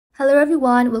Hello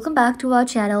everyone, welcome back to our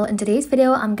channel. In today's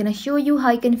video, I'm gonna show you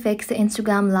how you can fix the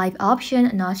Instagram live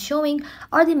option not showing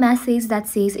or the message that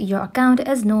says your account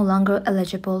is no longer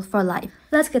eligible for live.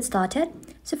 Let's get started.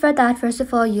 So for that, first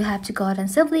of all, you have to go ahead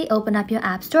and simply open up your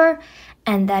app store,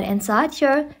 and then inside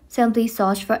here, simply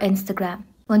search for Instagram.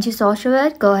 Once you search for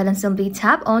it, go ahead and simply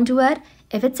tap onto it.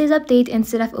 If it says update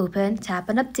instead of open,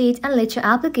 tap on update and let your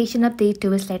application update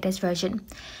to its latest version.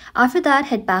 After that,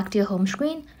 head back to your home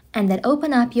screen and then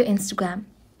open up your Instagram.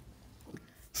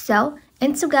 So,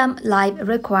 Instagram Live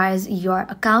requires your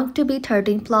account to be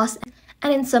 13 plus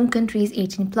and in some countries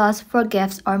 18 plus for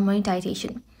gifts or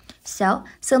monetization. So,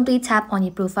 simply tap on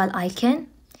your profile icon,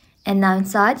 and now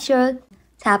inside here,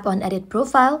 tap on edit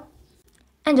profile,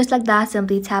 and just like that,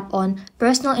 simply tap on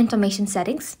personal information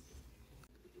settings,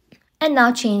 and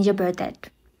now change your birth date.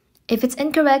 If it's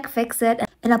incorrect, fix it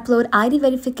and upload ID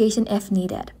verification if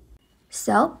needed.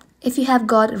 So, if you have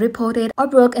got reported or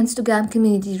broke Instagram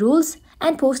community rules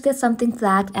and posted something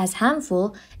flagged as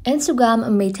harmful,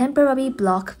 Instagram may temporarily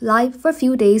block live for a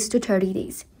few days to 30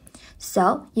 days.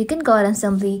 So, you can go ahead and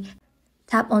simply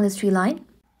tap on this three line,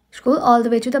 scroll all the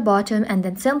way to the bottom and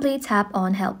then simply tap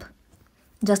on help.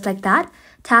 Just like that,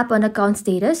 tap on account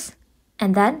status,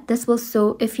 and then this will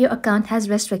show if your account has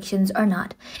restrictions or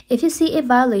not. If you see a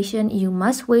violation, you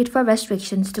must wait for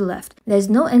restrictions to lift. There's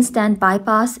no instant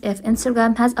bypass if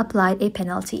Instagram has applied a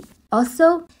penalty.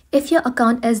 Also, if your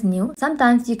account is new,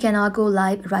 sometimes you cannot go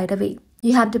live right away.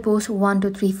 You have to post 1 to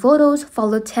 3 photos,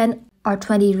 follow 10 or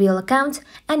 20 real accounts,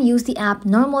 and use the app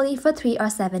normally for 3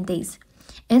 or 7 days.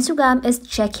 Instagram is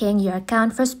checking your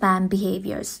account for spam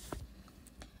behaviors.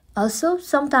 Also,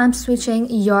 sometimes switching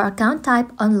your account type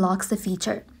unlocks the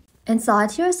feature.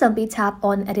 Inside here, simply tap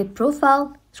on Edit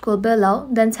Profile, scroll below,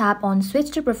 then tap on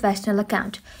Switch to Professional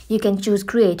Account. You can choose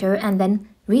Creator and then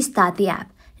restart the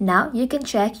app. Now you can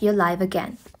check your live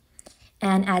again.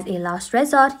 And as a last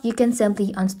resort, you can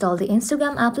simply uninstall the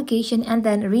Instagram application and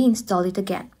then reinstall it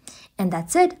again. And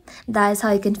that's it. That is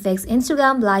how you can fix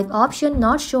Instagram live option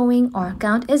not showing or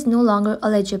account is no longer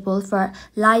eligible for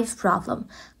live problem.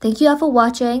 Thank you all for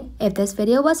watching. If this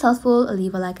video was helpful,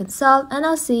 leave a like and sub, and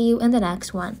I'll see you in the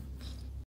next one.